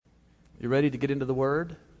You ready to get into the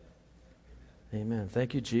Word? Amen.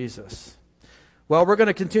 Thank you, Jesus. Well, we're going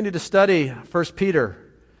to continue to study 1 Peter,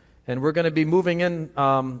 and we're going to be moving in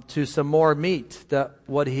to some more meat, that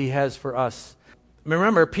what he has for us.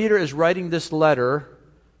 Remember, Peter is writing this letter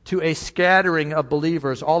to a scattering of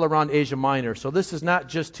believers all around Asia Minor. So this is not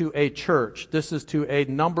just to a church. This is to a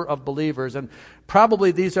number of believers. And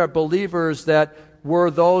probably these are believers that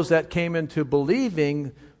were those that came into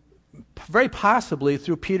believing very possibly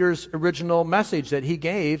through Peter's original message that he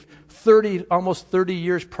gave almost 30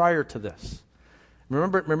 years prior to this.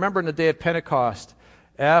 Remember in the day of Pentecost,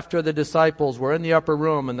 after the disciples were in the upper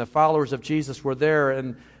room and the followers of Jesus were there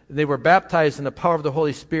and they were baptized in the power of the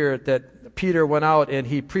Holy Spirit, that Peter went out and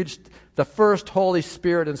he preached the first Holy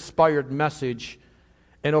Spirit-inspired message,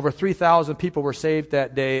 and over 3,000 people were saved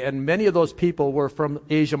that day, and many of those people were from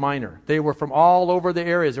Asia Minor. They were from all over the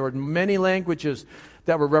areas. There were many languages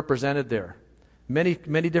that were represented there. Many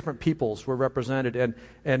different peoples were represented,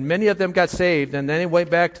 and many of them got saved, and then they went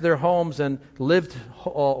back to their homes and lived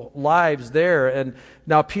lives there. And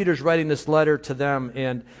now Peter's writing this letter to them,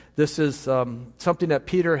 and this is something that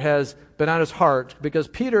Peter has been on his heart, because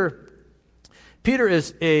Peter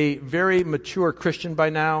is a very mature Christian by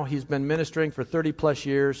now. He's been ministering for 30 plus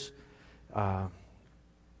years.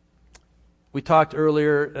 We talked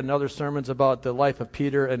earlier in other sermons about the life of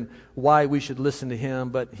Peter and why we should listen to him,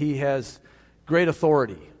 but he has great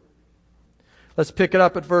authority. Let's pick it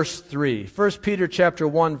up at verse 3. 1 Peter chapter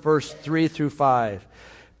 1, verse 3 through 5.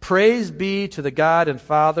 Praise be to the God and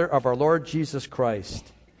Father of our Lord Jesus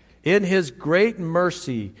Christ. In his great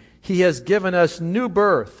mercy, he has given us new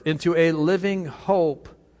birth into a living hope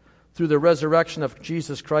through the resurrection of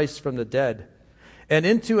Jesus Christ from the dead, and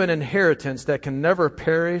into an inheritance that can never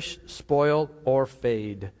perish, spoil, or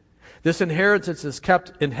fade. This inheritance is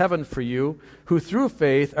kept in heaven for you, who through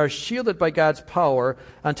faith are shielded by God's power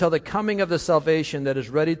until the coming of the salvation that is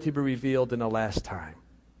ready to be revealed in the last time.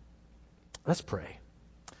 Let's pray.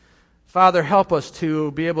 Father, help us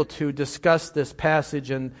to be able to discuss this passage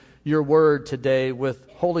and your word today with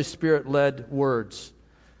Holy Spirit-led words.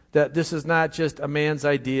 That this is not just a man's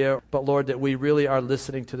idea, but Lord, that we really are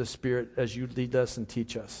listening to the Spirit as you lead us and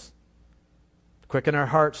teach us. Quicken our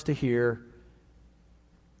hearts to hear.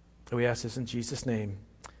 And we ask this in Jesus' name.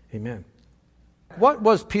 Amen. What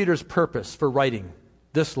was Peter's purpose for writing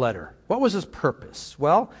this letter? What was his purpose?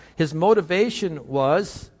 Well, his motivation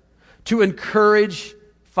was to encourage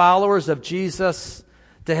followers of Jesus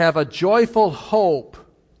to have a joyful hope,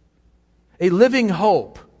 a living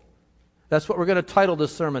hope. That's what we're going to title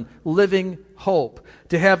this sermon, Living Hope.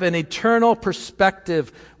 To have an eternal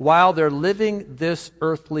perspective while they're living this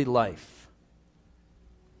earthly life.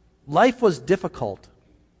 Life was difficult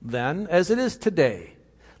then, as it is today.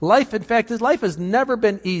 Life has never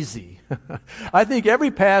been easy. I think every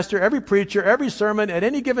pastor, every preacher, every sermon at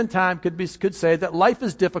any given time could say that life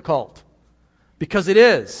is difficult. Because it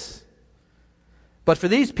is. But for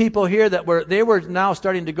these people here they were now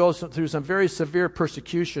starting to go through some very severe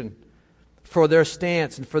persecution for their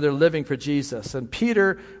stance and for their living for Jesus. And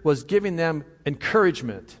Peter was giving them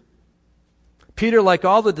encouragement. Peter, like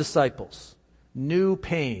all the disciples, knew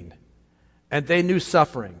pain and they knew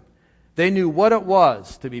suffering. They knew what it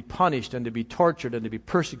was to be punished and to be tortured and to be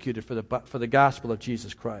persecuted for the gospel of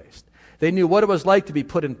Jesus Christ. They knew what it was like to be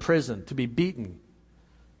put in prison, to be beaten.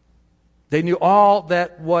 They knew all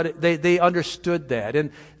that, they understood that.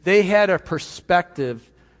 And they had a perspective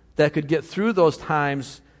that could get through those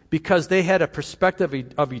times because they had a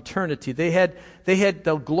perspective of eternity. They had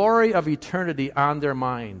the glory of eternity on their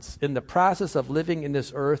minds. In the process of living in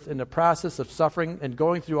this earth, in the process of suffering and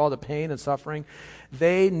going through all the pain and suffering,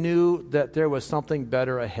 they knew that there was something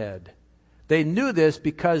better ahead. They knew this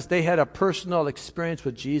because they had a personal experience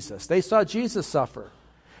with Jesus. They saw Jesus suffer.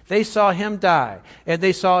 They saw him die, and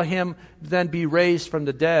they saw him then be raised from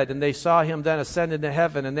the dead, and they saw him then ascend into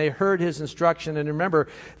heaven, and they heard his instruction. And remember,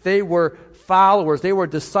 they were followers, they were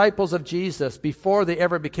disciples of Jesus before they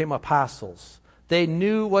ever became apostles. They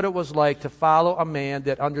knew what it was like to follow a man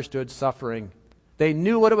that understood suffering. They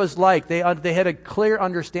knew what it was like. They had a clear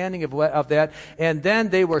understanding of that, and then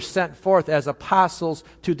they were sent forth as apostles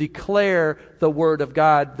to declare the word of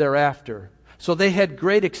God thereafter. So they had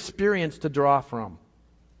great experience to draw from.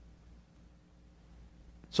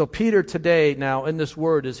 So Peter today now in this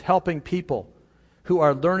word is helping people who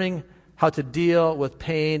are learning how to deal with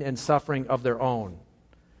pain and suffering of their own.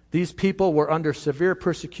 These people were under severe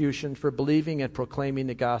persecution for believing and proclaiming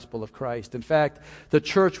the gospel of Christ. In fact, the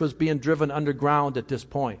church was being driven underground at this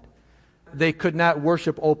point. They could not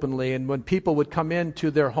worship openly, and when people would come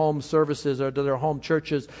into their home services or to their home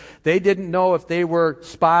churches, they didn't know if they were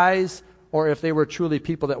spies or if they were truly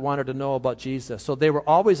people that wanted to know about Jesus. So they were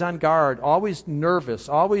always on guard, always nervous,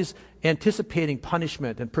 always anticipating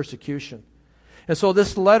punishment and persecution. And so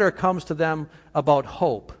this letter comes to them about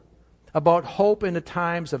hope in the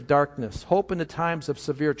times of darkness, hope in the times of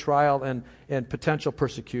severe trial and potential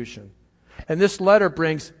persecution. And this letter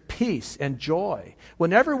brings peace and joy.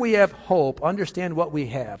 Whenever we have hope, understand what we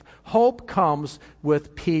have. Hope comes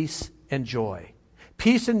with peace and joy.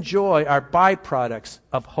 Peace and joy are byproducts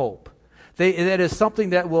of hope. That is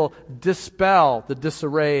something that will dispel the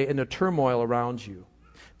disarray and the turmoil around you.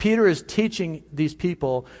 Peter is teaching these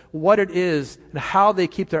people what it is and how they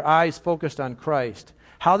keep their eyes focused on Christ,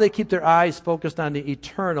 how they keep their eyes focused on the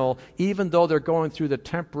eternal, even though they're going through the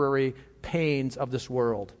temporary pains of this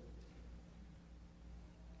world.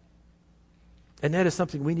 And that is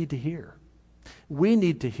something we need to hear. We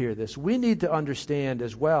need to hear this. We need to understand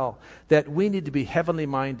as well that we need to be heavenly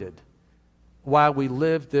minded while we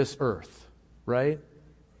live this earth, right?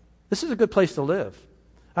 This is a good place to live.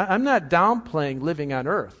 I'm not downplaying living on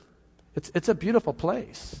earth. It's a beautiful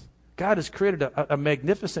place. God has created a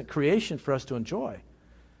magnificent creation for us to enjoy.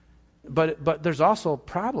 But there's also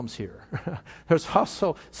problems here. There's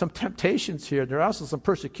also some temptations here. There are also some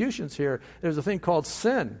persecutions here. There's a thing called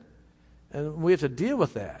sin. And we have to deal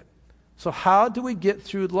with that. So how do we get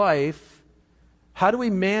through life? How do we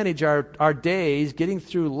manage our days getting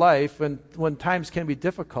through life when times can be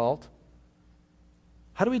difficult?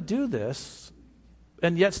 How do we do this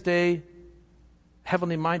and yet stay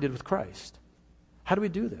heavenly minded with Christ? How do we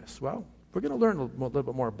do this? Well, we're going to learn a little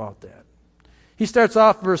bit more about that. He starts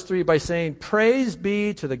off verse 3 by saying, "Praise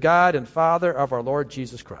be to the God and Father of our Lord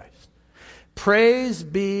Jesus Christ." Praise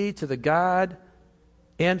be to the God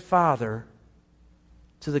and Father,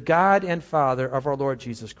 of our Lord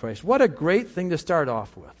Jesus Christ. What a great thing to start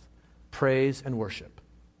off with. Praise and worship.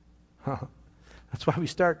 That's why we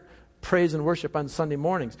start praise and worship on Sunday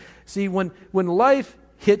mornings. See, when life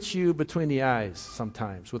hits you between the eyes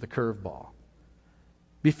sometimes with a curveball,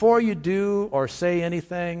 before you do or say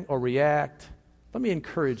anything or react, let me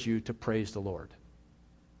encourage you to praise the Lord.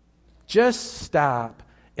 Just stop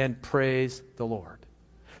and praise the Lord.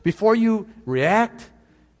 Before you react,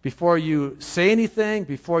 before you say anything,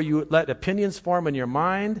 before you let opinions form in your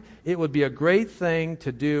mind, it would be a great thing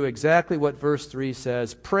to do exactly what verse 3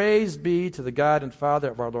 says. Praise be to the God and Father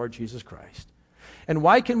of our Lord Jesus Christ. And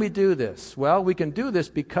why can we do this? Well, we can do this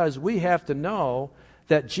because we have to know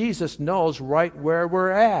that Jesus knows right where we're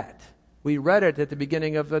at. We read it at the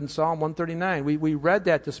beginning of Psalm 139. We read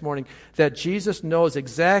that this morning, that Jesus knows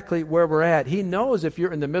exactly where we're at. He knows if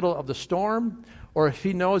you're in the middle of the storm, or if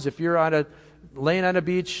he knows if you're laying on a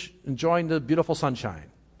beach enjoying the beautiful sunshine.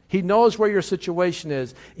 He knows where your situation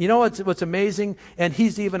is. You know what's amazing? And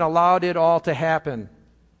he's even allowed it all to happen.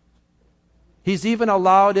 He's even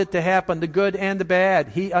allowed it to happen, the good and the bad.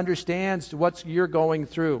 He understands what you're going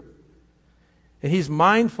through. And he's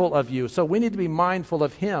mindful of you. So we need to be mindful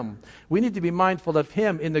of him. We need to be mindful of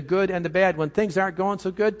him in the good and the bad. When things aren't going so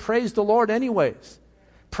good, praise the Lord anyways.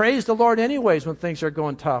 Praise the Lord anyways when things are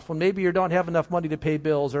going tough. When maybe you don't have enough money to pay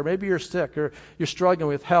bills, or maybe you're sick, or you're struggling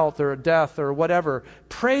with health or death or whatever.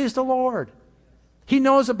 Praise the Lord. He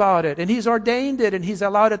knows about it, and he's ordained it, and he's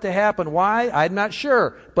allowed it to happen. Why? I'm not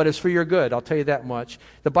sure, but it's for your good. I'll tell you that much.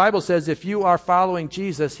 The Bible says if you are following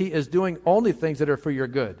Jesus, he is doing only things that are for your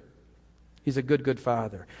good. He's a good, good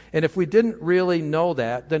Father. And if we didn't really know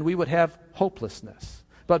that, then we would have hopelessness.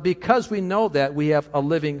 But because we know that, we have a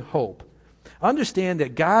living hope. Understand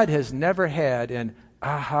that God has never had an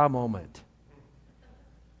aha moment.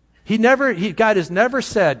 God has never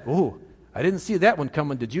said, "Ooh, I didn't see that one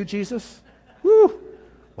coming. Did you, Jesus? Woo,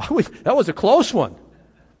 that was a close one."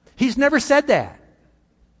 He's never said that.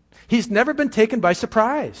 He's never been taken by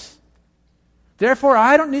surprise. Therefore,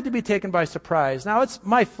 I don't need to be taken by surprise. Now, it's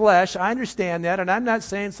my flesh. I understand that, and I'm not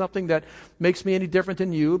saying something that makes me any different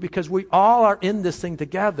than you, because we all are in this thing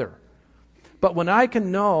together. But when I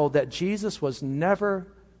can know that Jesus was never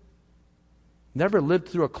lived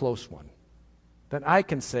through a close one, then I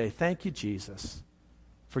can say, thank you, Jesus,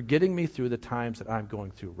 for getting me through the times that I'm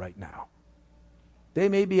going through right now. They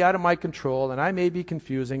may be out of my control, and I may be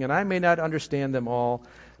confusing, and I may not understand them all,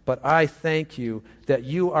 but I thank you that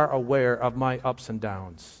you are aware of my ups and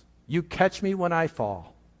downs. You catch me when I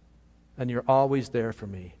fall, and you're always there for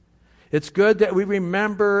me. It's good that we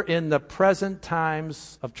remember in the present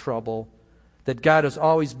times of trouble that God has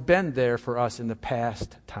always been there for us in the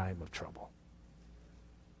past time of trouble.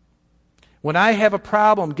 When I have a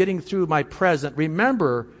problem getting through my present,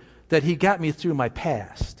 remember that he got me through my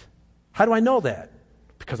past. How do I know that?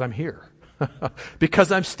 Because I'm here.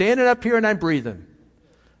 Because I'm standing up here and I'm breathing.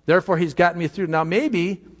 Therefore, he's gotten me through. Now,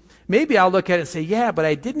 maybe maybe I'll look at it and say, yeah, but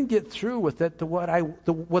I didn't get through with it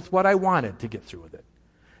with what I wanted to get through with it.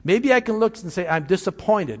 Maybe I can look and say, I'm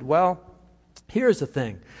disappointed. Well, here's the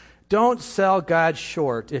thing. Don't sell God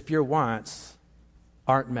short if your wants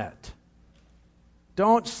aren't met.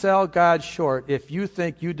 Don't sell God short if you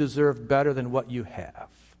think you deserve better than what you have.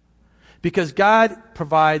 Because God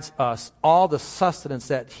provides us all the sustenance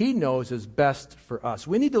that He knows is best for us.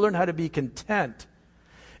 We need to learn how to be content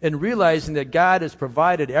in realizing that God has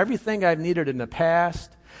provided everything I've needed in the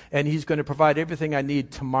past, and He's going to provide everything I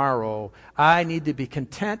need tomorrow. I need to be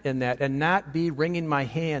content in that and not be wringing my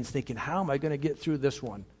hands thinking, how am I going to get through this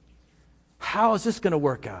one? How is this going to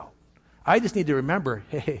work out? I just need to remember,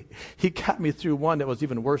 hey, He got me through one that was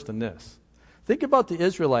even worse than this. Think about the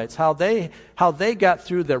Israelites, how they got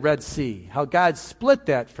through the Red Sea, how God split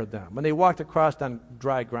that for them when they walked across on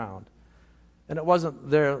dry ground. And it wasn't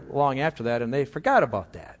there long after that, and they forgot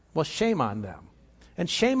about that. Well, shame on them. And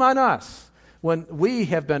shame on us when we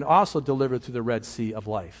have been also delivered through the Red Sea of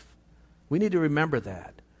life. We need to remember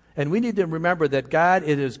that. And we need to remember that God,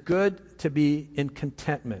 it is good to be in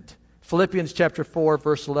contentment. Philippians chapter 4,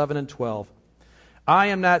 verse 11 and 12. I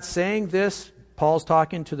am not saying this, Paul's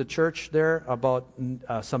talking to the church there about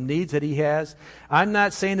some needs that he has. I'm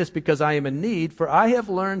not saying this because I am in need, for I have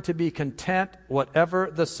learned to be content whatever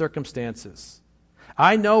the circumstances.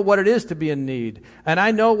 I know what it is to be in need, and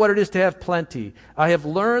I know what it is to have plenty. I have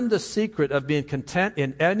learned the secret of being content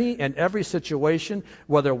in any and every situation,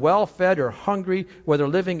 whether well-fed or hungry, whether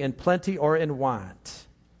living in plenty or in want.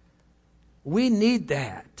 We need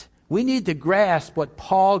that. We need to grasp what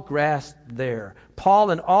Paul grasped there.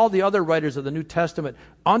 Paul and all the other writers of the New Testament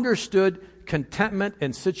understood contentment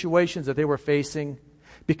in situations that they were facing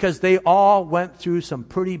because they all went through some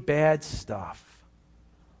pretty bad stuff.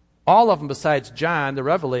 All of them besides John, the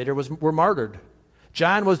Revelator, were martyred.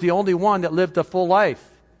 John was the only one that lived a full life.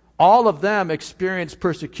 All of them experienced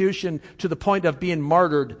persecution to the point of being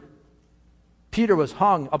martyred. Peter was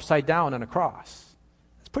hung upside down on a cross.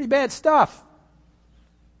 It's pretty bad stuff.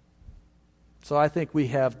 So I think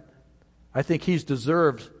he's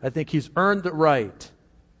deserved, I think he's earned it right.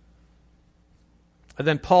 And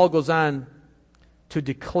then Paul goes on to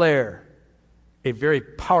declare a very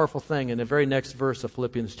powerful thing in the very next verse of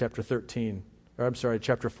Philippians chapter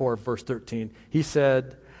 4, verse 13. He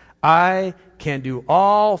said, I can do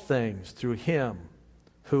all things through Him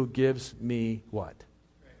who gives me what?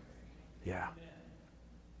 Yeah.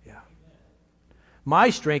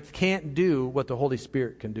 My strength can't do what the Holy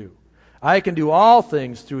Spirit can do. I can do all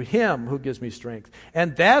things through Him who gives me strength.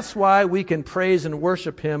 And that's why we can praise and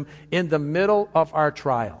worship Him in the middle of our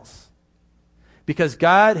trials. Because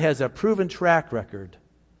God has a proven track record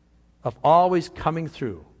of always coming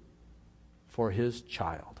through for His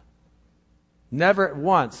child. Never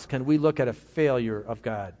once can we look at a failure of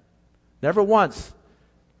God. Never once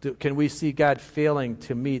can we see God failing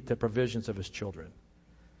to meet the provisions of His children.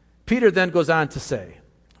 Peter then goes on to say,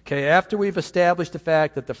 okay, after we've established the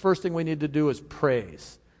fact that the first thing we need to do is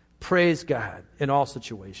praise God in all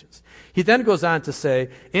situations. He then goes on to say,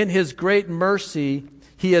 in His great mercy,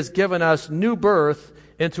 He has given us new birth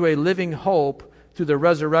into a living hope through the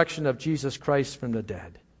resurrection of Jesus Christ from the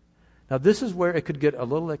dead. Now, this is where it could get a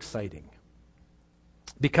little exciting.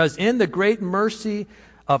 Because in the great mercy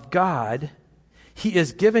of God, He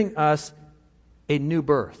is giving us a new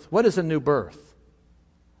birth. What is a new birth?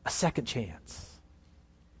 A second chance.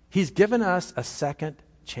 He's given us a second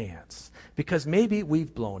chance because maybe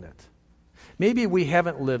we've blown it. Maybe we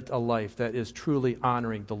haven't lived a life that is truly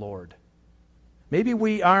honoring the Lord. Maybe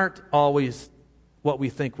we aren't always what we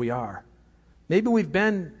think we are. Maybe we've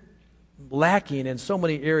been lacking in so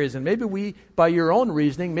many areas, and maybe we, by your own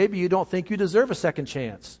reasoning, maybe you don't think you deserve a second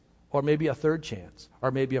chance, or maybe a third chance, or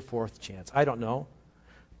maybe a fourth chance. I don't know.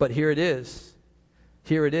 But here it is.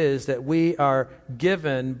 Here it is that we are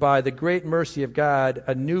given by the great mercy of God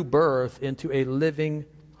a new birth into a living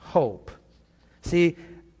hope. See,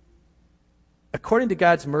 according to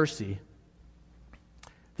God's mercy,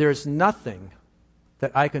 there's nothing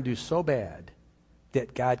that I can do so bad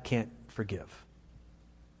that God can't forgive.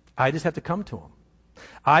 I just have to come to Him.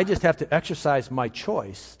 I just have to exercise my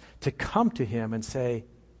choice to come to Him and say,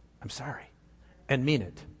 I'm sorry, and mean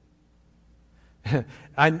it.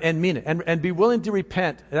 and mean it. And be willing to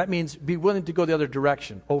repent. That means be willing to go the other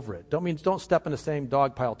direction over it. Don't step in the same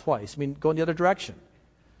dog pile twice. Go in the other direction.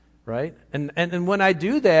 Right? And when I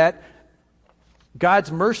do that,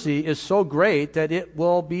 God's mercy is so great that it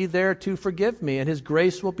will be there to forgive me, and His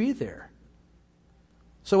grace will be there.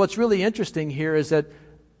 So what's really interesting here is that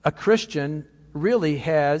a Christian really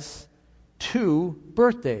has two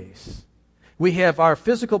birthdays. We have our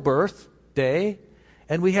physical birthday,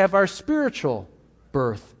 and we have our spiritual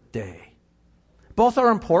birthday. Both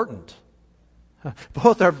are important.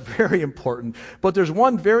 Both are very important. But there's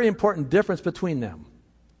one very important difference between them.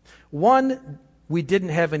 One we didn't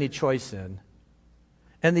have any choice in,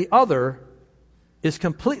 and the other is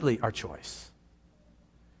completely our choice.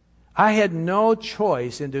 I had no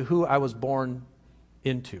choice into who I was born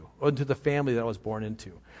into, or into the family that I was born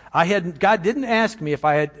into. God didn't ask me if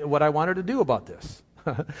I had what I wanted to do about this.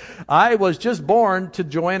 I was just born to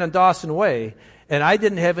Joanne and Dawson Way, and I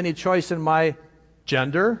didn't have any choice in my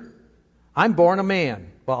gender. I'm born a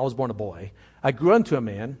man. Well, I was born a boy. I grew into a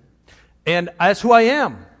man, and that's who I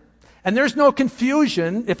am. And there's no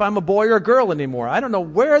confusion if I'm a boy or a girl anymore. I don't know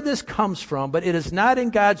where this comes from, but it is not in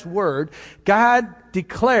God's Word. God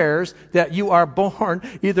declares that you are born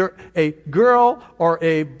either a girl or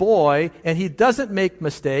a boy, and He doesn't make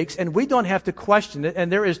mistakes, and we don't have to question it,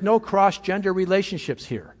 and there is no cross-gender relationships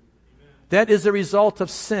here. That is a result of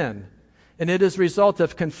sin. And it is a result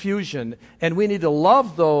of confusion. And we need to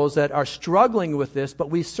love those that are struggling with this, but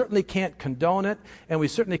we certainly can't condone it, and we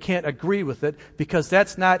certainly can't agree with it, because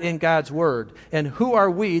that's not in God's Word. And who are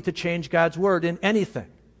we to change God's Word in anything?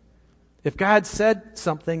 If God said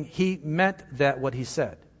something, He meant that what He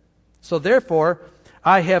said. So therefore,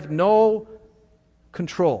 I have no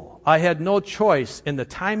control. I had no choice in the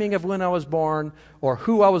timing of when I was born, or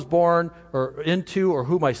who I was born or into, or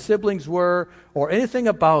who my siblings were, or anything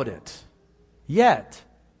about it. Yet,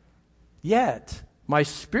 my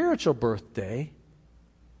spiritual birthday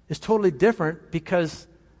is totally different, because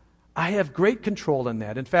I have great control in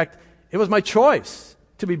that. In fact, it was my choice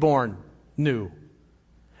to be born new.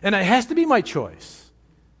 And it has to be my choice,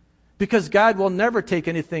 because God will never take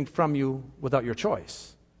anything from you without your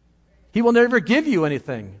choice. He will never give you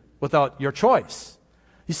anything without your choice.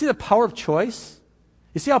 You see the power of choice?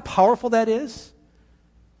 You see how powerful that is?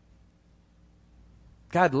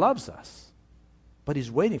 God loves us. But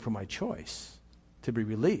He's waiting for my choice to be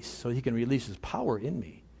released so He can release His power in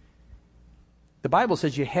me. The Bible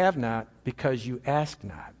says you have not because you ask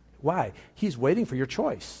not. Why? He's waiting for your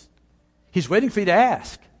choice. He's waiting for you to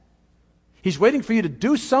ask. He's waiting for you to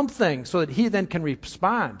do something so that He then can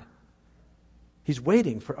respond. He's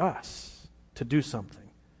waiting for us to do something.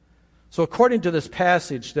 So according to this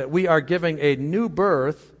passage, that we are giving a new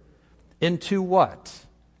birth into what?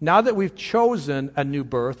 Now that we've chosen a new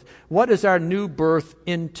birth, what is our new birth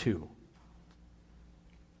into?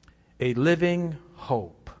 A living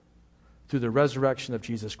hope through the resurrection of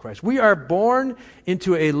Jesus Christ. We are born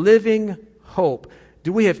into a living hope.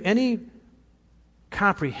 Do we have any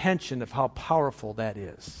comprehension of how powerful that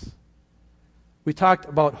is? We talked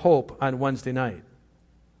about hope on Wednesday night.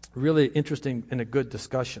 Really interesting and a good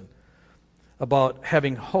discussion about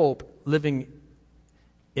having hope living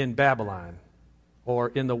in Babylon, or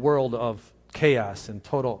in the world of chaos and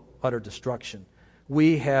total, utter destruction.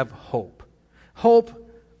 We have hope. Hope,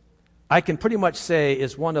 I can pretty much say,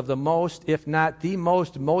 is one of the most, if not the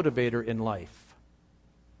most, motivator in life.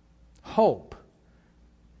 Hope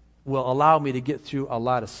will allow me to get through a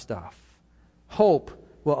lot of stuff. Hope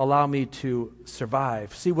will allow me to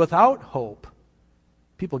survive. See, without hope,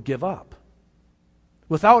 people give up.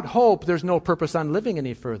 Without hope, there's no purpose on living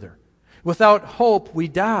any further. Without hope, we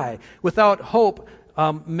die. Without hope,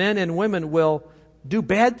 men and women will do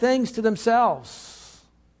bad things to themselves.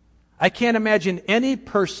 I can't imagine any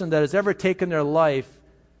person that has ever taken their life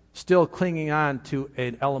still clinging on to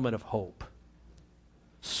an element of hope.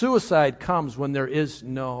 Suicide comes when there is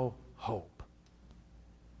no hope.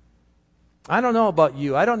 I don't know about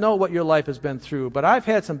you. I don't know what your life has been through, but I've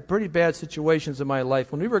had some pretty bad situations in my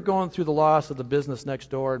life. When we were going through the loss of the business next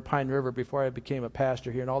door in Pine River before I became a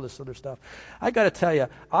pastor here and all this other stuff, I got to tell you,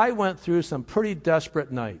 I went through some pretty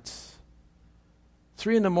desperate nights.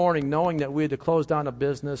 3 a.m, knowing that we had to close down a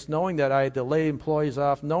business, knowing that I had to lay employees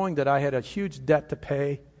off, knowing that I had a huge debt to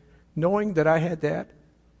pay, knowing that I had that,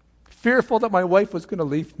 fearful that my wife was going to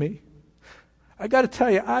leave me. I got to tell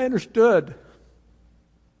you, I understood.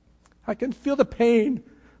 I can feel the pain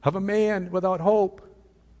of a man without hope.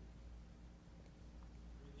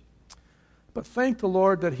 But thank the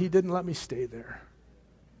Lord that He didn't let me stay there.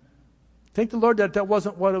 Thank the Lord that that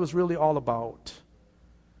wasn't what it was really all about.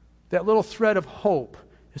 That little thread of hope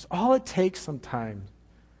is all it takes sometimes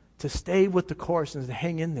to stay with the course and to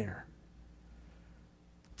hang in there.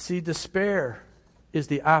 See, despair is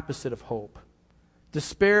the opposite of hope.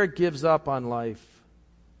 Despair gives up on life.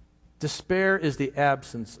 Despair is the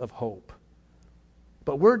absence of hope.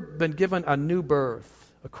 But we've been given a new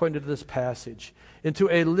birth, according to this passage, into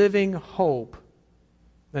a living hope.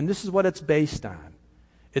 And this is what it's based on.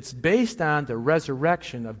 It's based on the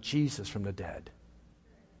resurrection of Jesus from the dead.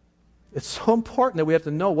 It's so important that we have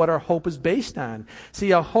to know what our hope is based on.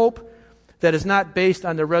 See, a hope that is not based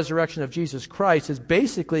on the resurrection of Jesus Christ is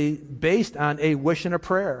basically based on a wish and a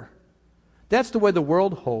prayer. That's the way the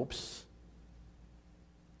world hopes.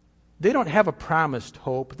 They don't have a promised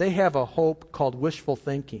hope. They have a hope called wishful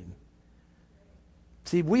thinking.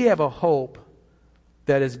 See, we have a hope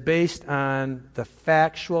that is based on the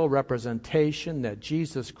factual representation that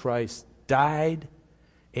Jesus Christ died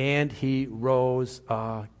and he rose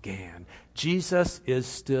again. Jesus is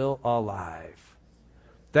still alive.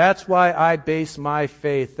 That's why I base my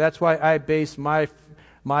faith. That's why I base my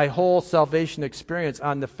whole salvation experience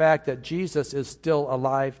on the fact that Jesus is still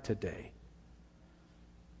alive today.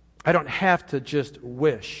 I don't have to just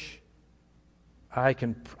wish. I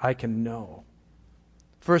can know.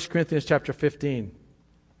 1 Corinthians chapter 15.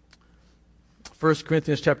 1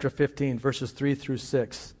 Corinthians chapter 15, verses 3 through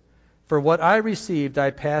 6. For what I received,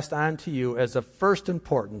 I passed on to you as of first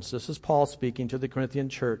importance. This is Paul speaking to the Corinthian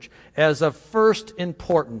church. As of first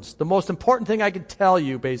importance. The most important thing I can tell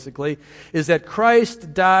you, basically, is that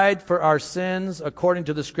Christ died for our sins according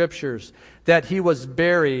to the Scriptures, that he was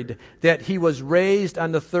buried, that he was raised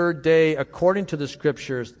on the third day according to the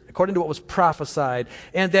Scriptures, according to what was prophesied,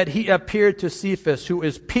 and that he appeared to Cephas, who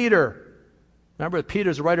is Peter. Remember,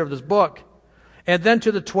 Peter's the writer of this book. And then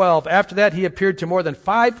to the 12. After that, he appeared to more than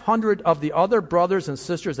 500 of the other brothers and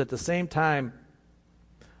sisters at the same time,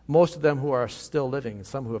 most of them who are still living and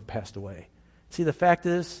some who have passed away. See, the fact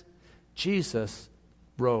is, Jesus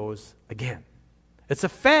rose again. It's a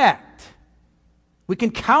fact. We can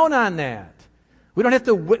count on that. We don't have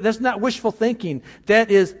to, that's not wishful thinking. That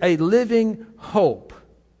is a living hope.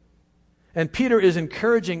 And Peter is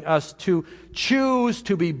encouraging us to choose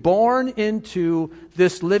to be born into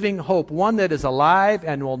this living hope, one that is alive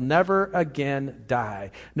and will never again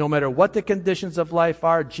die. No matter what the conditions of life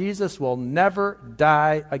are, Jesus will never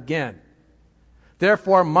die again.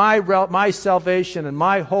 Therefore, my salvation and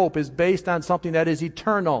my hope is based on something that is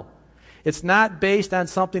eternal. It's not based on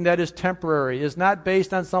something that is temporary. It's not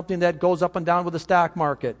based on something that goes up and down with the stock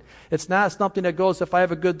market. It's not something that goes if I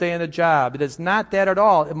have a good day in a job. It is not that at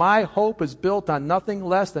all. My hope is built on nothing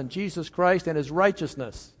less than Jesus Christ and his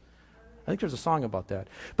righteousness. I think there's a song about that.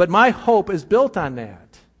 But my hope is built on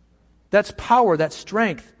that. That's power, that's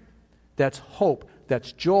strength, that's hope,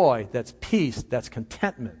 that's joy, that's peace, that's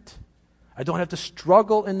contentment. I don't have to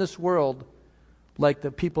struggle in this world like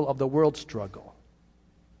the people of the world struggle.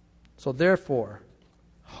 So therefore,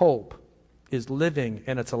 hope is living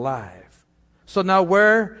and it's alive. So now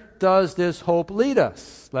where does this hope lead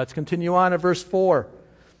us? Let's continue on at verse 4.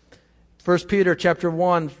 1 Peter chapter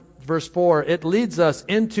 1, verse 4. It leads us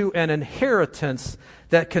into an inheritance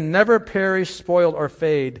that can never perish, spoil, or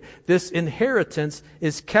fade. This inheritance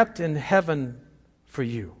is kept in heaven for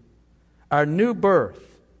you. Our new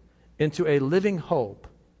birth into a living hope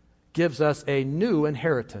gives us a new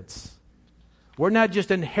inheritance. We're not just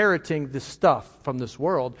inheriting the stuff from this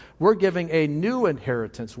world. We're giving a new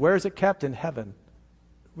inheritance. Where is it kept? In heaven.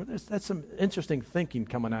 That's some interesting thinking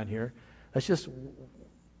coming on here. Let's just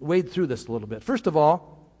wade through this a little bit. First of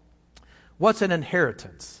all, what's an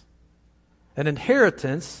inheritance? An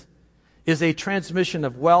inheritance is a transmission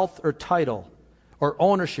of wealth or title or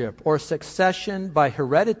ownership or succession by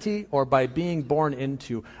heredity or by being born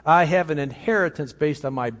into. I have an inheritance based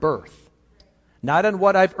on my birth, not on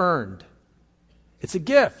what I've earned. It's a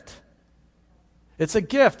gift. It's a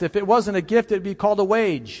gift. If it wasn't a gift, it would be called a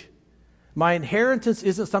wage. My inheritance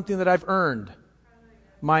isn't something that I've earned.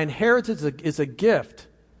 My inheritance is a gift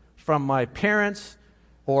from my parents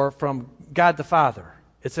or from God the Father.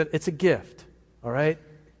 It's a gift, all right?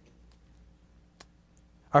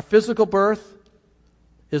 Our physical birth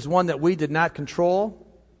is one that we did not control.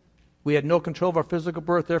 We had no control of our physical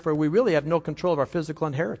birth, therefore we really have no control of our physical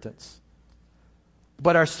inheritance.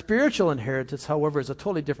 But our spiritual inheritance, however, is a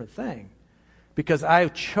totally different thing. Because I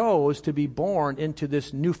chose to be born into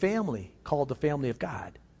this new family called the family of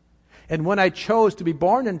God. And when I chose to be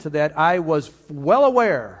born into that, I was well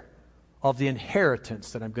aware of the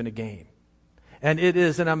inheritance that I'm going to gain. And it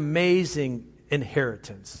is an amazing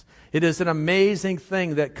inheritance. It is an amazing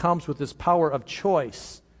thing that comes with this power of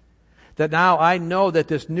choice. That now I know that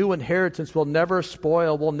this new inheritance will never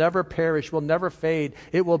spoil, will never perish, will never fade.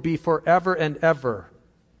 It will be forever and ever.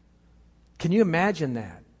 Can you imagine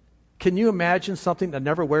that? Can you imagine something that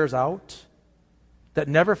never wears out? That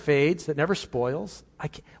never fades, that never spoils?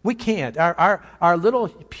 We can't. Our little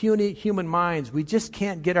puny human minds, we just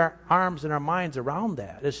can't get our arms and our minds around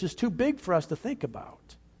that. It's just too big for us to think about.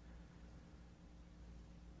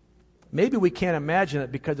 Maybe we can't imagine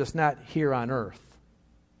it because it's not here on earth.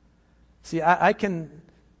 See, I can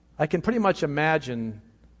pretty much imagine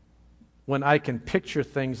when I can picture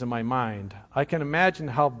things in my mind. I can imagine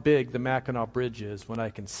how big the Mackinac Bridge is when I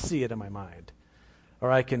can see it in my mind.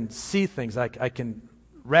 Or I can see things, I can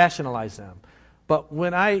rationalize them. But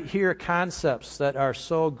when I hear concepts that are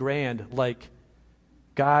so grand, like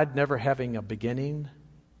God never having a beginning,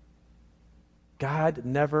 God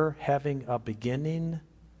never having a beginning,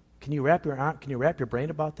 can you wrap your brain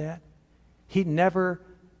about that? He never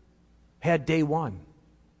had day one.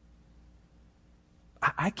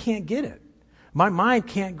 I can't get it. My mind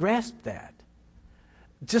can't grasp that.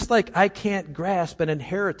 Just like I can't grasp an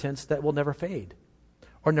inheritance that will never fade,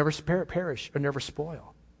 or never perish, or never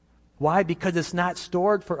spoil. Why? Because it's not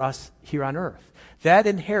stored for us here on earth. That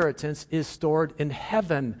inheritance is stored in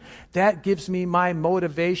heaven. That gives me my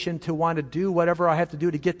motivation to want to do whatever I have to do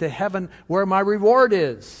to get to heaven where my reward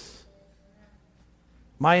is.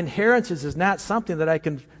 My inheritance is not something that I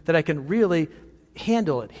can really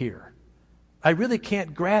handle it here. I really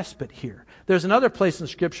can't grasp it here. There's another place in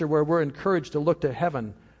Scripture where we're encouraged to look to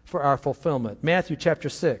heaven for our fulfillment. Matthew chapter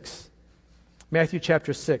 6. Matthew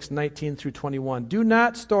chapter 6, 19 through 21. Do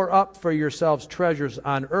not store up for yourselves treasures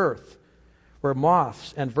on earth, where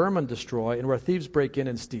moths and vermin destroy, and where thieves break in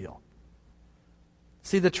and steal.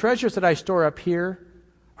 See, the treasures that I store up here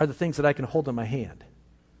are the things that I can hold in my hand.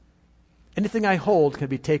 Anything I hold can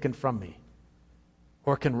be taken from me,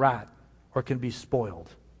 or can rot, or can be spoiled.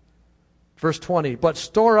 Verse 20, but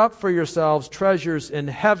store up for yourselves treasures in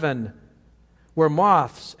heaven, where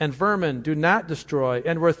moths and vermin do not destroy,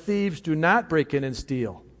 and where thieves do not break in and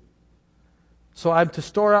steal. So I'm to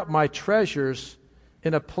store up my treasures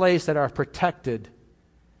in a place that are protected.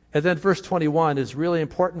 And then verse 21 is really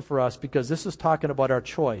important for us because this is talking about our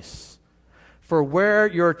choice. For where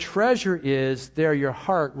your treasure is, there your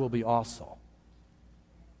heart will be also.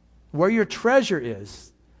 Where your treasure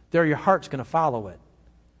is, there your heart's going to follow it.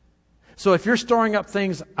 So if you're storing up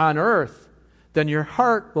things on earth, then your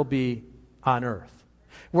heart will be on earth.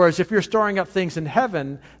 Whereas if you're storing up things in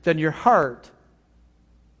heaven, then your heart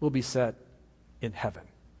will be set in heaven.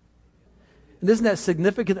 And isn't that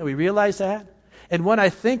significant that we realize that? And when I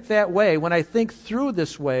think that way, when I think through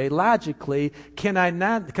this way, logically, can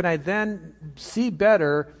I then see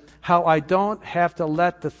better how I don't have to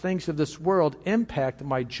let the things of this world impact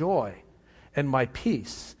my joy and my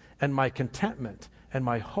peace and my contentment and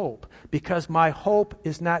my hope, because my hope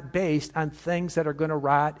is not based on things that are going to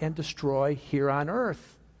rot and destroy here on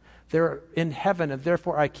earth. They're in heaven, and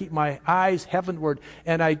therefore I keep my eyes heavenward,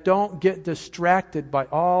 and I don't get distracted by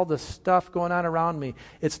all the stuff going on around me.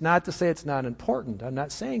 It's not to say it's not important. I'm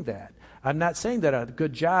not saying that. I'm not saying that a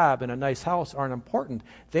good job and a nice house aren't important.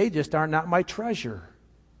 They just are not my treasure.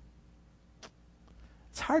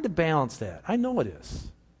 It's hard to balance that. I know it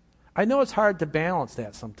is. I know it's hard to balance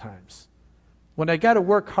that sometimes. When I got to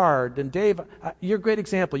work hard, and Dave, you're a great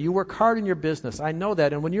example. You work hard in your business. I know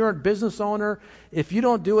that. And when you're a business owner, if you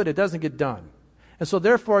don't do it, it doesn't get done. And so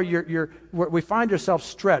therefore, we find ourselves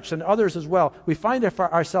stretched, and others as well. We find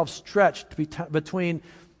ourselves stretched between,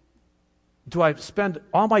 do I spend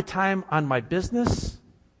all my time on my business?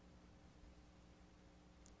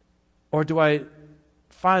 Or do I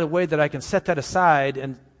find a way that I can set that aside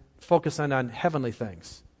and focus on heavenly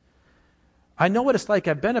things? I know what it's like.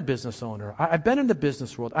 I've been a business owner. I've been in the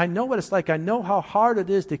business world. I know what it's like. I know how hard it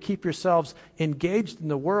is to keep yourselves engaged in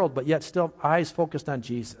the world, but yet still eyes focused on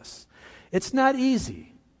Jesus. It's not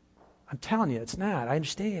easy. I'm telling you, it's not. I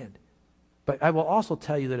understand. But I will also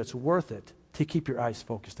tell you that it's worth it to keep your eyes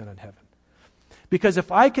focused in on heaven. Because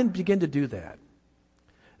if I can begin to do that,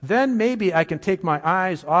 then maybe I can take my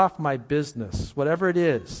eyes off my business, whatever it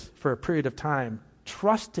is, for a period of time,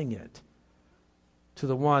 trusting it to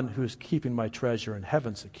the one who's keeping my treasure in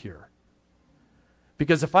heaven secure.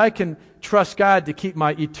 Because if I can trust God to keep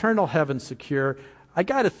my eternal heaven secure, I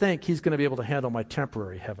got to think He's going to be able to handle my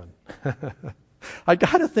temporary heaven. I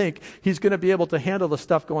got to think He's going to be able to handle the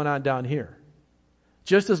stuff going on down here,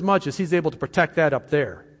 just as much as He's able to protect that up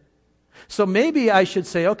there. So maybe I should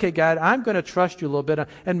say, okay, God, I'm going to trust you a little bit.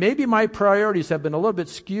 And maybe my priorities have been a little bit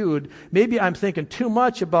skewed. Maybe I'm thinking too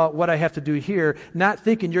much about what I have to do here, not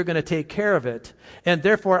thinking you're going to take care of it. And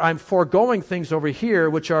therefore, I'm foregoing things over here,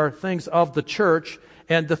 which are things of the church.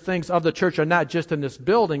 And the things of the church are not just in this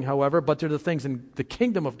building, however, but they're the things in the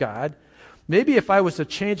kingdom of God. Maybe if I was to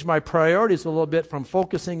change my priorities a little bit from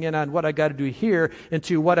focusing in on what I got to do here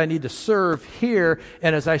into what I need to serve here,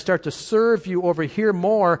 and as I start to serve you over here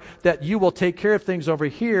more, that you will take care of things over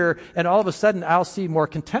here, and all of a sudden I'll see more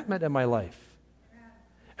contentment in my life.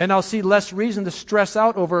 And I'll see less reason to stress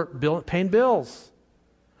out over paying bills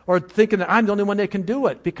or thinking that I'm the only one that can do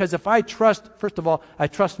it. Because if I trust, first of all, I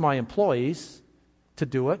trust my employees to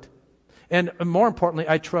do it. And more importantly,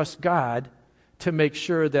 I trust God to make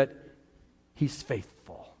sure that He's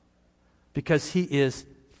faithful, because He is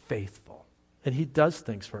faithful. And He does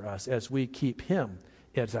things for us as we keep Him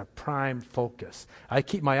as our prime focus. I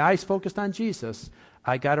keep my eyes focused on Jesus.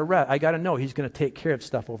 I got to know He's going to take care of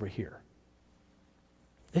stuff over here.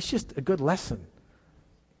 It's just a good lesson.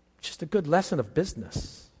 Just a good lesson of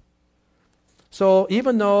business. So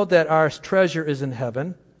even though that our treasure is in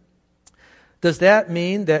heaven, does that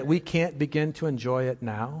mean that we can't begin to enjoy it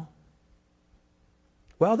now?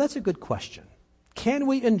 Well, that's a good question. Can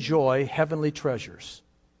we enjoy heavenly treasures?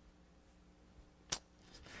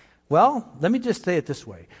 Well, let me just say it this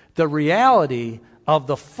way. The reality of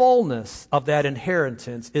the fullness of that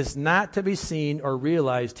inheritance is not to be seen or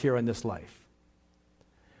realized here in this life.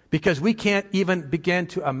 Because we can't even begin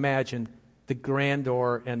to imagine the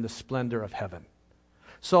grandeur and the splendor of heaven.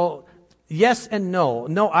 So, yes and no.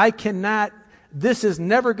 No, I cannot. This is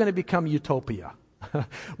never going to become utopia.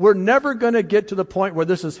 We're never going to get to the point where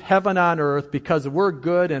this is heaven on earth because we're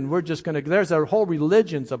good and we're just going to. There's a whole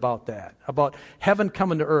religions about that, about heaven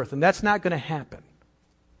coming to earth, and that's not going to happen.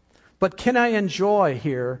 But can I enjoy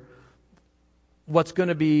here what's going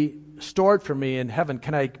to be stored for me in heaven?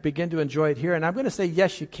 Can I begin to enjoy it here? And I'm going to say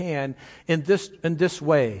yes, you can in this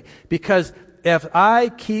way. Because if I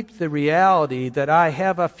keep the reality that I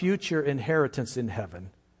have a future inheritance in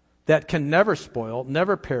heaven that can never spoil,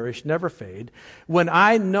 never perish, never fade, when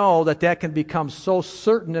I know that that can become so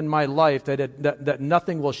certain in my life that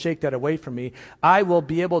nothing will shake that away from me, I will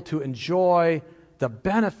be able to enjoy the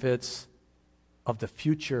benefits of the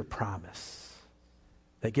future promise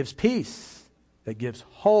that gives peace, that gives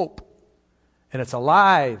hope, and it's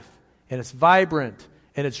alive, and it's vibrant,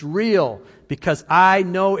 and it's real, because I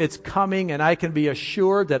know it's coming, and I can be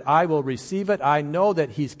assured that I will receive it. I know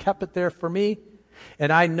that He's kept it there for me,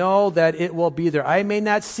 and I know that it will be there. I may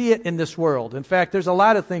not see it in this world. In fact, there's a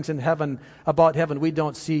lot of things in heaven, about heaven, we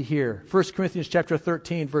don't see here. 1 Corinthians chapter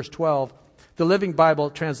 13, verse 12, the Living Bible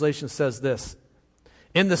translation says this: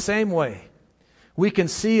 in the same way, we can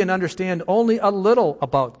see and understand only a little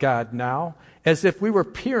about God now, as if we were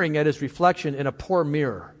peering at His reflection in a poor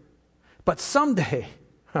mirror. But someday,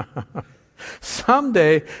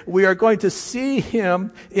 we are going to see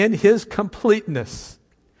Him in His completeness,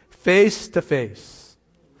 face to face.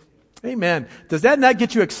 Amen. Does that not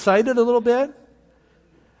get you excited a little bit?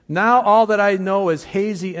 Now all that I know is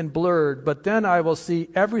hazy and blurred, but then I will see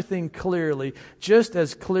everything clearly, just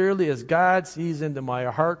as clearly as God sees into my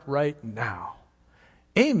heart right now.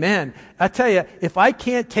 Amen. I tell you, if I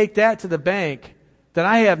can't take that to the bank, then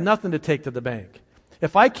I have nothing to take to the bank.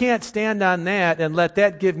 If I can't stand on that and let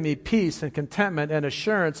that give me peace and contentment and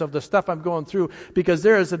assurance of the stuff I'm going through, because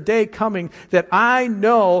there is a day coming that I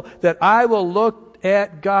know that I will look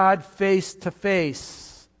at God face to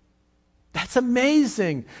face. That's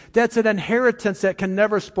amazing. That's an inheritance that can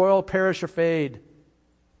never spoil, perish, or fade.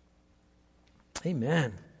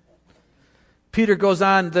 Amen. Peter goes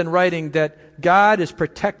on then writing that God is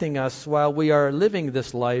protecting us while we are living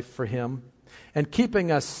this life for Him and keeping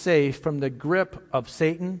us safe from the grip of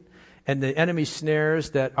Satan and the enemy's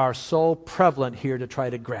snares that are so prevalent here to try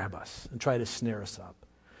to grab us and try to snare us up.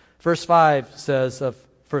 Verse 5 says of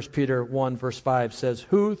 1 Peter 1 verse 5 says,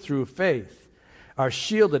 who through faith are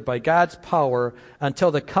shielded by God's power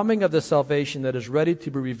until the coming of the salvation that is ready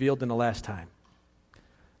to be revealed in the last time.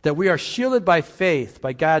 That we are shielded by faith,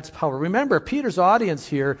 by God's power. Remember, Peter's audience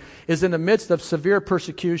here is in the midst of severe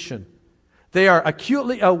persecution. They are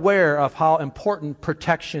acutely aware of how important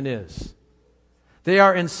protection is. They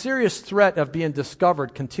are in serious threat of being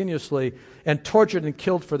discovered continuously and tortured and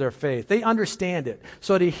killed for their faith. They understand it.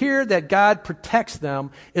 So to hear that God protects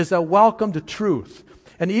them is a welcome to truth.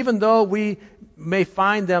 And even though we may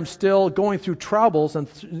find them still going through troubles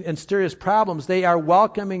and serious problems, they are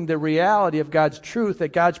welcoming the reality of God's truth,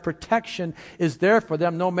 that God's protection is there for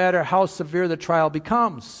them no matter how severe the trial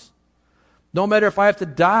becomes. No matter if I have to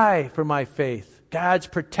die for my faith, God's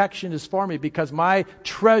protection is for me because my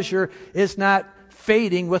treasure is not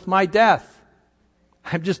fading with my death.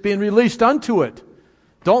 I'm just being released unto it.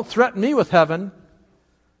 Don't threaten me with heaven.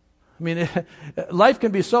 I mean, life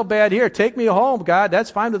can be so bad here. Take me home, God. That's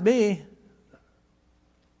fine with me.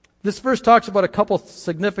 This verse talks about a couple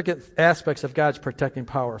significant aspects of God's protecting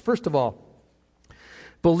power. First of all,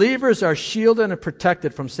 believers are shielded and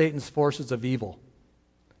protected from Satan's forces of evil.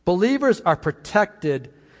 Believers are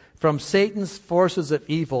protected from Satan's forces of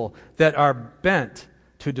evil that are bent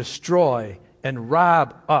to destroy and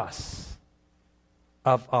rob us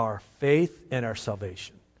of our faith and our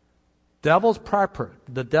salvation. The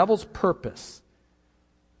devil's purpose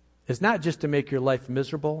is not just to make your life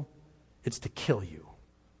miserable, it's to kill you.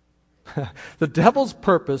 The devil's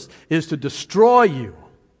purpose is to destroy you.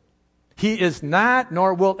 He is not,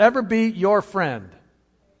 nor will ever be your friend.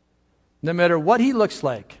 No matter what he looks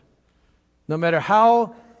like, no matter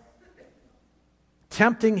how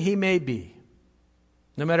tempting he may be,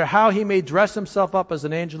 no matter how he may dress himself up as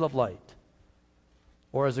an angel of light,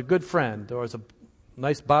 or as a good friend, or as a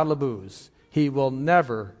nice bottle of booze, he will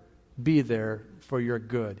never be there for your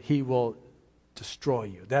good. He will destroy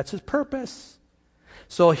you. That's his purpose.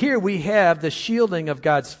 So here we have the shielding of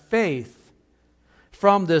God's faith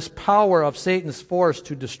from this power of Satan's force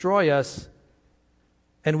to destroy us,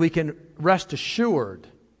 and we can rest assured.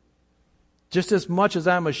 Just as much as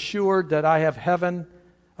I'm assured that I have heaven,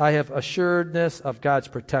 I have assuredness of God's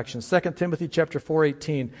protection. 2 Timothy chapter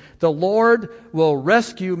 4:18. The Lord will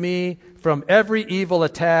rescue me from every evil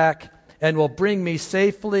attack and will bring me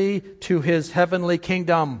safely to his heavenly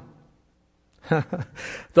kingdom.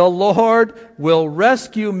 The Lord will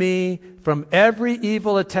rescue me from every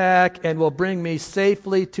evil attack and will bring me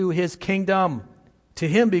safely to his kingdom. To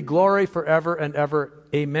him be glory forever and ever.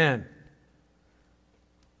 Amen.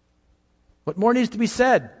 What more needs to be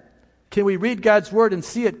said? Can we read God's word and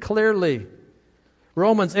see it clearly?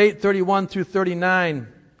 Romans 8:31 through 39.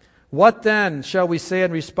 What then shall we say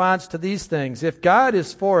in response to these things? If God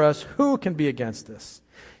is for us, who can be against us?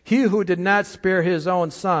 He who did not spare his own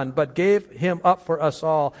son, but gave him up for us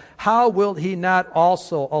all, how will he not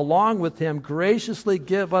also, along with him, graciously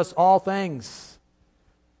give us all things?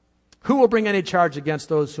 Who will bring any charge against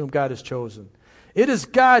those whom God has chosen? It is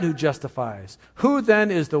God who justifies. Who then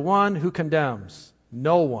is the one who condemns?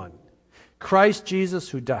 No one. Christ Jesus,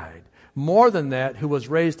 who died, more than that, who was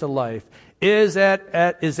raised to life, is at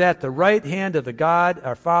the right hand of the God,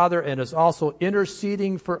 our Father, and is also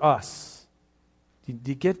interceding for us.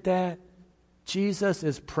 Do you get that? Jesus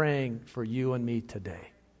is praying for you and me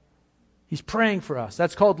today. He's praying for us.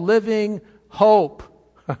 That's called living hope.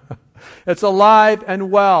 It's alive and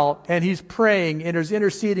well, and he's praying and is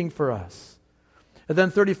interceding for us. And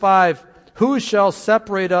then 35, who shall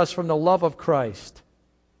separate us from the love of Christ?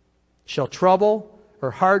 Shall trouble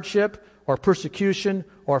or hardship or persecution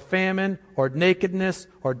or famine or nakedness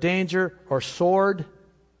or danger or sword?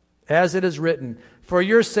 As it is written, for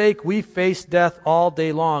your sake we face death all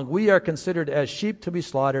day long. We are considered as sheep to be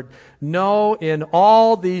slaughtered. No, in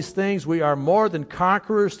all these things we are more than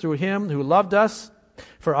conquerors through him who loved us.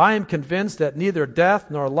 For I am convinced that neither death,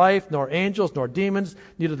 nor life, nor angels, nor demons,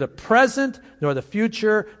 neither the present, nor the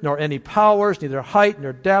future, nor any powers, neither height,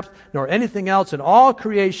 nor depth, nor anything else in all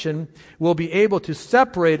creation will be able to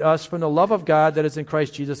separate us from the love of God that is in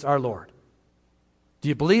Christ Jesus our Lord. Do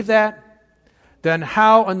you believe that? Then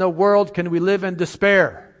how in the world can we live in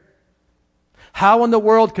despair? How in the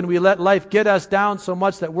world can we let life get us down so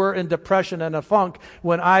much that we're in depression and a funk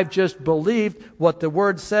when I've just believed what the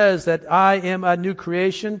Word says, that I am a new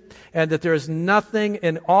creation and that there is nothing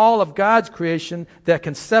in all of God's creation that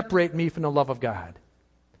can separate me from the love of God?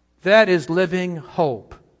 That is living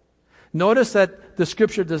hope. Notice that the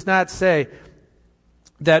Scripture does not say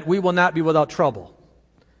that we will not be without trouble,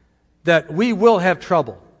 that we will have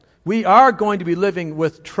trouble. We are going to be living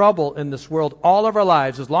with trouble in this world all of our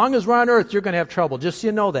lives. As long as we're on earth, you're going to have trouble. Just so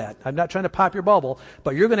you know that. I'm not trying to pop your bubble,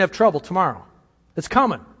 but you're going to have trouble tomorrow. It's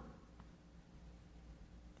coming.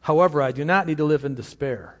 However, I do not need to live in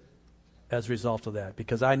despair as a result of that,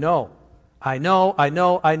 because I know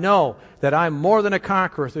that I'm more than a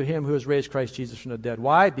conqueror through him who has raised Christ Jesus from the dead.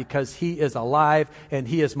 Why? Because he is alive and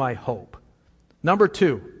he is my hope. Number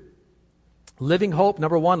two. Living hope,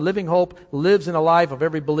 number one, living hope lives in the life of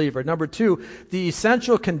every believer. Number two, the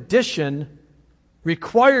essential condition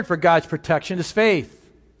required for God's protection is faith.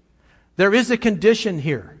 There is a condition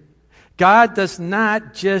here. God does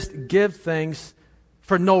not just give things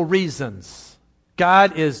for no reasons.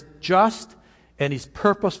 God is just and he's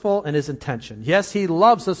purposeful in his intention. Yes, he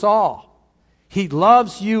loves us all. He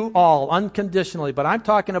loves you all unconditionally, but I'm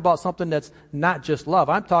talking about something that's not just love.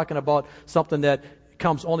 I'm talking about something that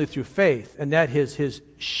comes only through faith, and that is his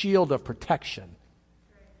shield of protection.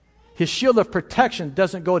 His shield of protection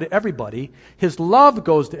doesn't go to everybody. His love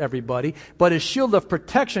goes to everybody, but his shield of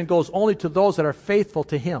protection goes only to those that are faithful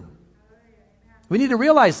to him. We need to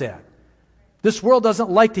realize that. This world doesn't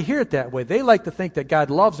like to hear it that way. They like to think that God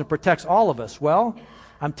loves and protects all of us. Well,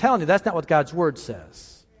 I'm telling you, that's not what God's Word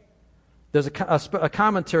says. There's a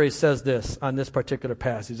commentary says this on this particular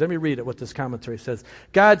passage. Let me read it, what this commentary says.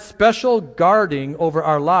 God's special guarding over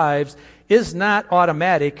our lives is not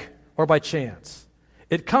automatic or by chance.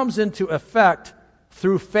 It comes into effect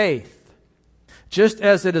through faith, just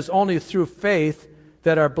as it is only through faith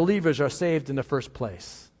that our believers are saved in the first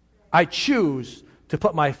place. I choose to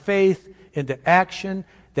put my faith into action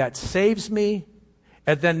that saves me,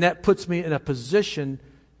 and then that puts me in a position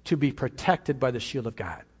to be protected by the shield of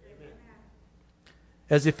God.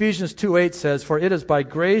 As Ephesians 2:8 says, "For it is by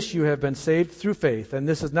grace you have been saved through faith, and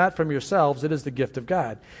this is not from yourselves, it is the gift of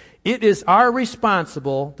God." It is our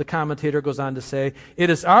responsible, the commentator goes on to say,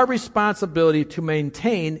 it is our responsibility to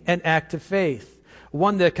maintain an active faith,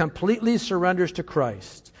 one that completely surrenders to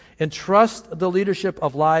Christ, entrusts the leadership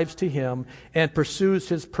of lives to Him, and pursues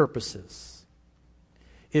His purposes.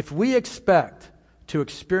 If we expect to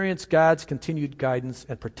experience God's continued guidance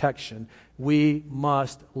and protection, we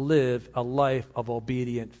must live a life of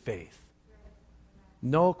obedient faith.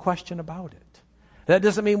 No question about it. That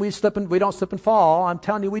doesn't mean we don't slip and fall. I'm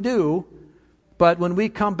telling you we do. But when we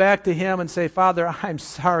come back to Him and say, "Father, I'm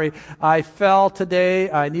sorry. I fell today.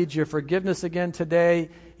 I need your forgiveness again today."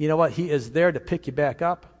 You know what? He is there to pick you back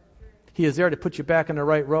up. He is there to put you back on the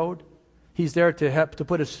right road. He's there to help to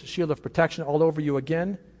put His shield of protection all over you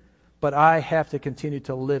again. But I have to continue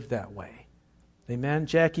to live that way. Amen.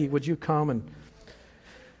 Jackie, would you come and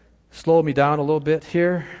slow me down a little bit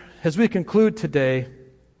here? As we conclude today,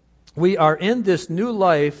 we are in this new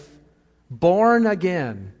life born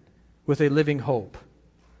again with a living hope,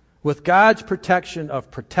 with God's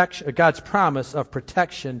God's promise of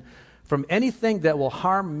protection from anything that will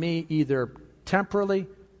harm me either temporally.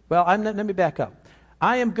 Well, let me back up.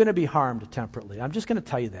 I am going to be harmed temporally. I'm just going to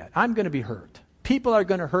tell you that. I'm going to be hurt. People are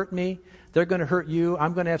going to hurt me. They're going to hurt you.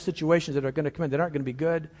 I'm going to have situations that are going to come in that aren't going to be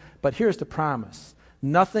good. But here's the promise.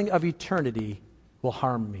 Nothing of eternity will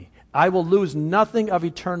harm me. I will lose nothing of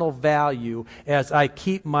eternal value as I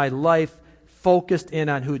keep my life focused in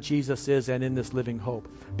on who Jesus is and in this living hope.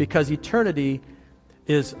 Because eternity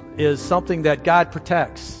is something that God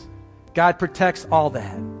protects. God protects all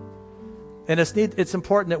that. And it's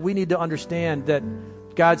important that we need to understand that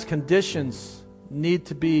God's conditions need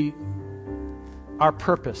to be our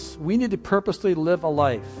purpose. We need to purposely live a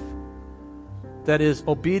life that is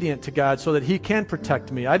obedient to God so that He can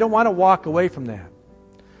protect me. I don't want to walk away from that.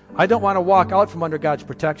 I don't want to walk out from under God's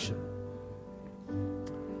protection.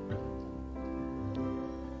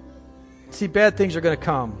 See, bad things are going to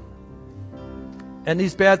come. And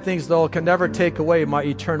these bad things, though, can never take away my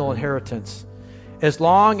eternal inheritance. As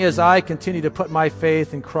long as I continue to put my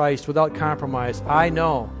faith in Christ without compromise, I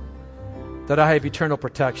know that I have eternal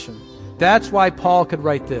protection. That's why Paul could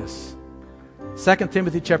write this. 2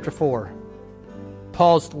 Timothy chapter 4.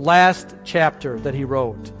 Paul's last chapter that he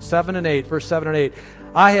wrote. 7 and 8, verse 7 and 8.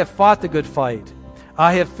 "I have fought the good fight.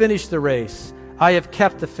 I have finished the race. I have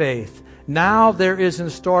kept the faith. Now there is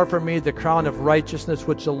in store for me the crown of righteousness,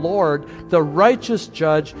 which the Lord, the righteous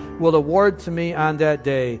judge, will award to me on that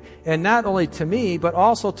day. And not only to me, but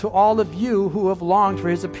also to all of you who have longed for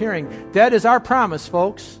His appearing." That is our promise,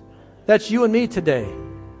 folks. That's you and me today.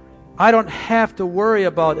 I don't have to worry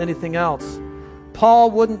about anything else.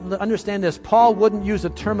 Paul wouldn't, understand this, Paul wouldn't use a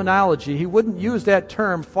terminology. He wouldn't use that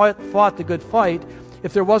term, fought the good fight,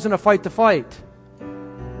 if there wasn't a fight to fight.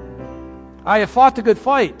 I have fought the good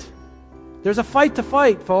fight. There's a fight to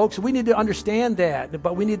fight, folks. We need to understand that.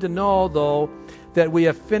 But we need to know, though, that we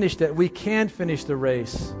have finished it. We can finish the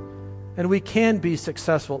race. And we can be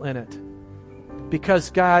successful in it. Because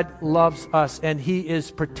God loves us and He is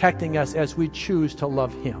protecting us as we choose to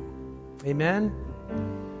love Him. Amen?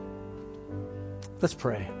 Let's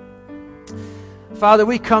pray. Father,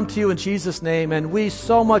 we come to You in Jesus' name, and we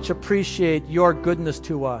so much appreciate Your goodness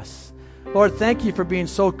to us. Lord, thank You for being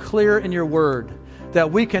so clear in Your word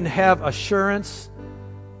that we can have assurance,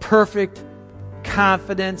 perfect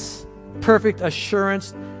confidence, perfect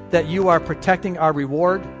assurance that You are protecting our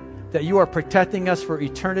reward, that You are protecting us for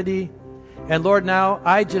eternity. And Lord, now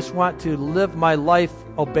I just want to live my life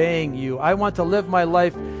obeying You. I want to live my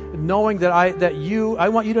life knowing that I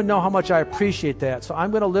want You to know how much I appreciate that. So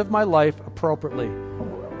I'm going to live my life appropriately.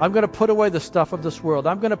 I'm going to put away the stuff of this world.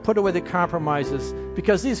 I'm going to put away the compromises,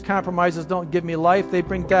 because these compromises don't give me life, they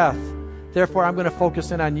bring death. Therefore, I'm going to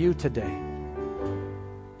focus in on You today.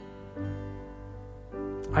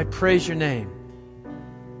 I praise Your name.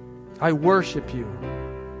 I worship You.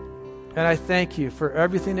 And I thank You for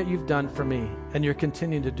everything that You've done for me and You're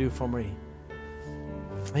continuing to do for me.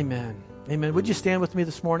 Amen. Amen. Would you stand with me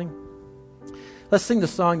this morning? Let's sing the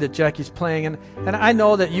song that Jackie's playing. And I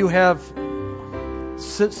know that you have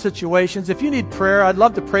situations. If you need prayer, I'd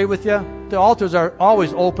love to pray with you. The altars are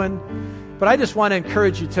always open. But I just want to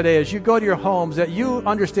encourage you today as you go to your homes that you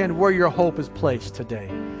understand where your hope is placed today.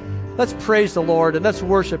 Let's praise the Lord and let's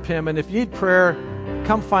worship Him. And if you need prayer,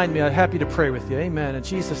 come find me. I'm happy to pray with you. Amen. In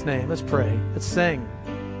Jesus' name, let's pray. Let's sing.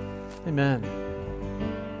 Amen.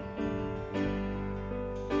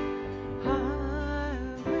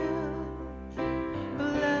 I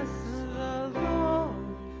will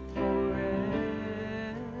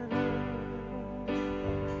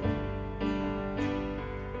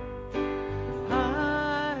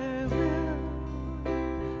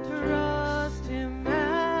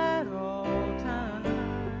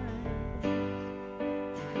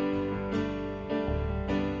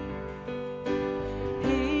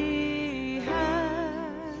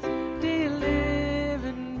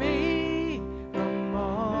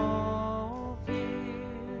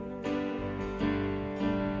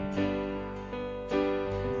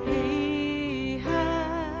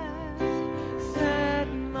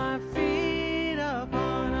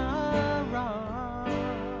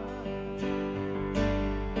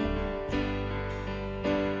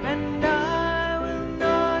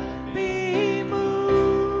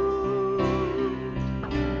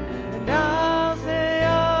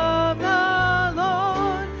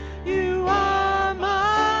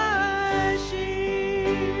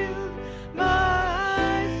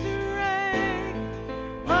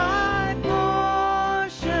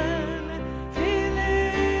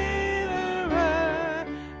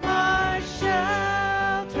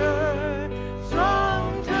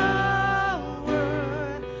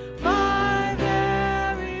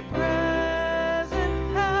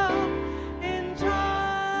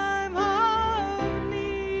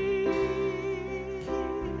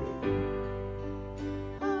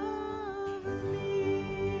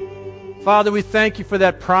Father, we thank you for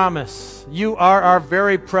that promise. You are our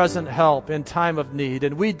very present help in time of need,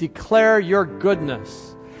 and we declare your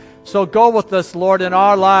goodness. So go with us, Lord, in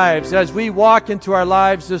our lives as we walk into our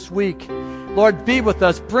lives this week. Lord, be with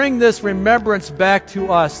us. Bring this remembrance back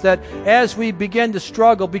to us that as we begin to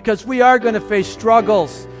struggle, because we are going to face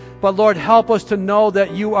struggles, but Lord, help us to know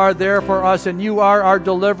that you are there for us and you are our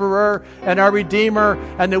deliverer and our redeemer,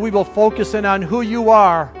 and that we will focus in on who you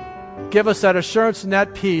are. Give us that assurance and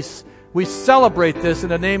that peace. We celebrate this in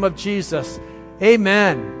the name of Jesus.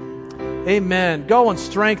 Amen. Amen. Go in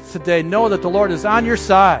strength today. Know that the Lord is on your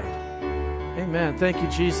side. Amen. Thank you,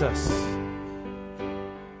 Jesus.